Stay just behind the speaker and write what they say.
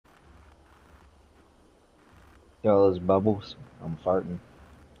Yo, those bubbles. I'm farting.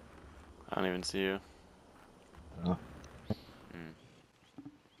 I don't even see you. Oh. Hmm.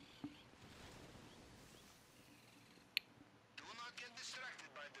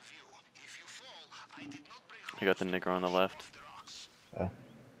 I got the nigger on the left. Uh,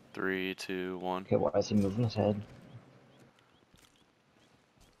 3, 2, 1. okay, why is he moving his head?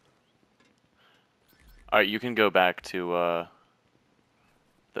 Alright, you can go back to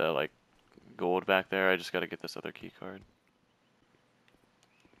the like gold back there. I just gotta get this other key card.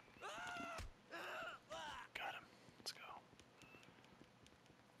 Got him. Let's go.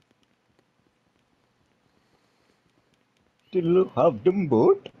 Did you have them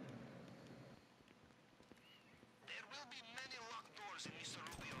boat?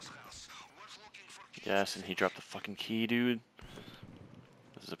 Yes, and he dropped the fucking key, dude.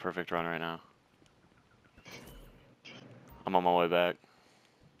 This is a perfect run right now. I'm on my way back.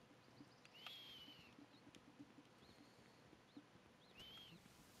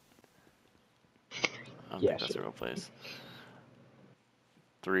 I don't Yeah, think that's a sure. real place.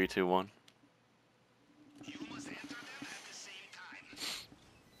 3, 2, 1.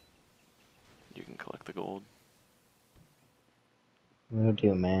 You can collect the gold. Will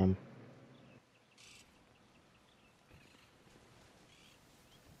do, ma'am.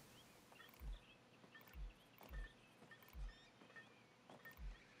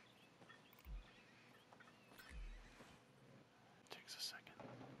 Takes a second.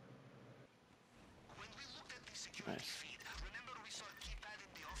 Nice.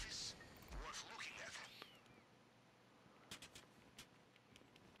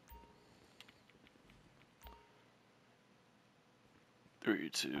 3,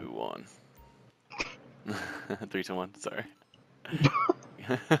 2, 1. 3, 2, 1. Sorry.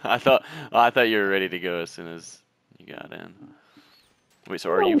 I thought you were ready to go as soon as you got in. Wait,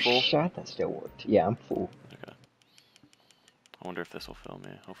 so are you No full? shot, that still worked. Yeah, I'm full. Okay. I wonder if this will fill me.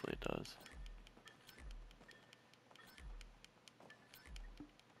 Hopefully it does.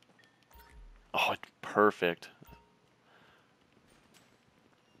 Oh, it's perfect.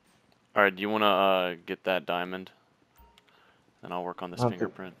 All right, do you want to get that diamond? And I'll work on this Not the,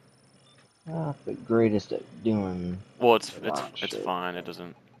 fingerprint. not the greatest at doing Well, it's a it's lot of it's shit. fine. It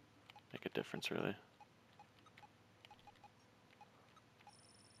doesn't make a difference really.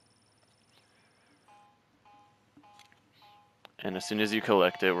 And as soon as you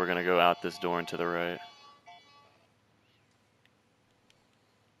collect it, we're gonna go out this door and to the right.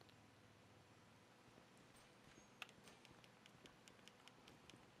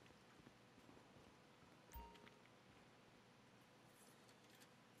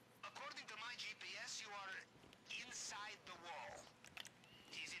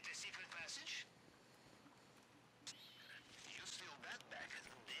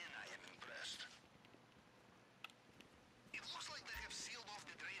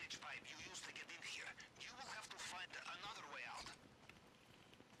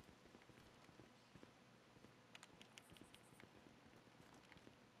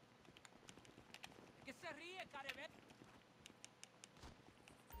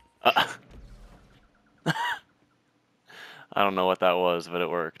 Uh, I don't know what that was, but it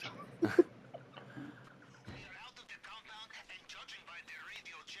worked.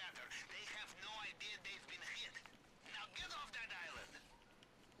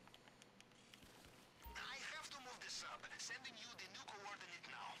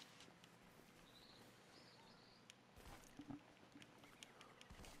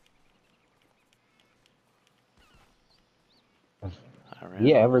 I Have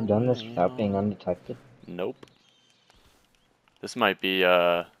you ran ever done this away without being on. undetected? Nope. This might be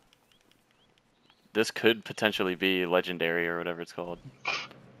this could potentially be legendary or whatever it's called.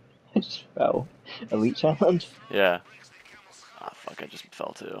 I just fell. Elite challenge? Yeah. Ah, fuck, I just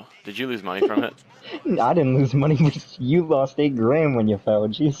fell too. Did you lose money from it? I didn't lose money, but you lost 8 grand when you fell.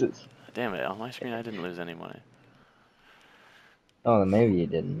 Jesus. Damn it, on my screen I didn't lose any money. Oh, then maybe you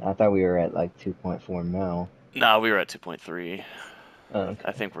didn't. I thought we were at like 2.4 mil. No, we were at 2.3. Oh, I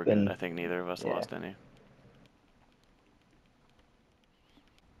okay. think we're good. Then, I think neither of us yeah. lost any.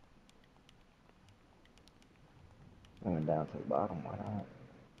 I went down to the bottom. Why not?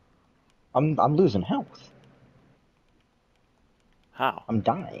 I'm losing health. How? I'm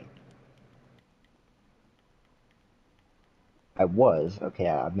dying. I was.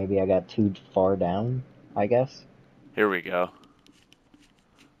 Okay, maybe I got too far down, I guess. Here we go.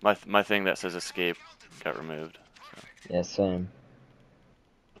 My thing that says escape got removed. So Yeah, same.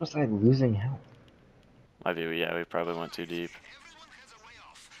 Was I losing health? my view, yeah, we probably went too deep.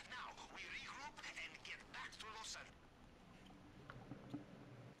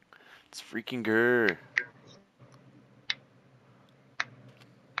 It's freaking grr.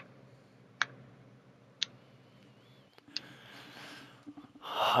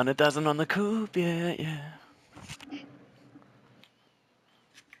 100,000 on the coupe, yeah, yeah.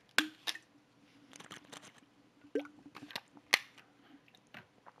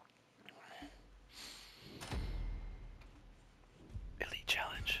 Elite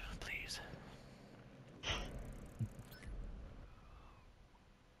challenge, please.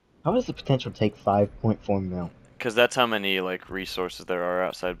 How does the potential take 5.4 mil? Because that's how many like resources there are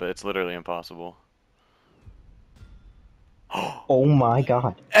outside, but it's literally impossible. Oh my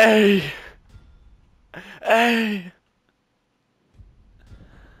god. Hey! Hey!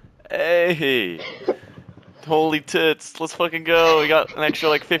 Hey! Holy tits! Let's fucking go! We got an extra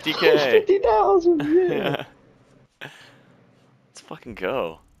like 50K. 50,000, yeah. Yeah. Let's fucking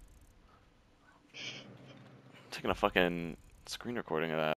go. I'm taking a fucking screen recording of that.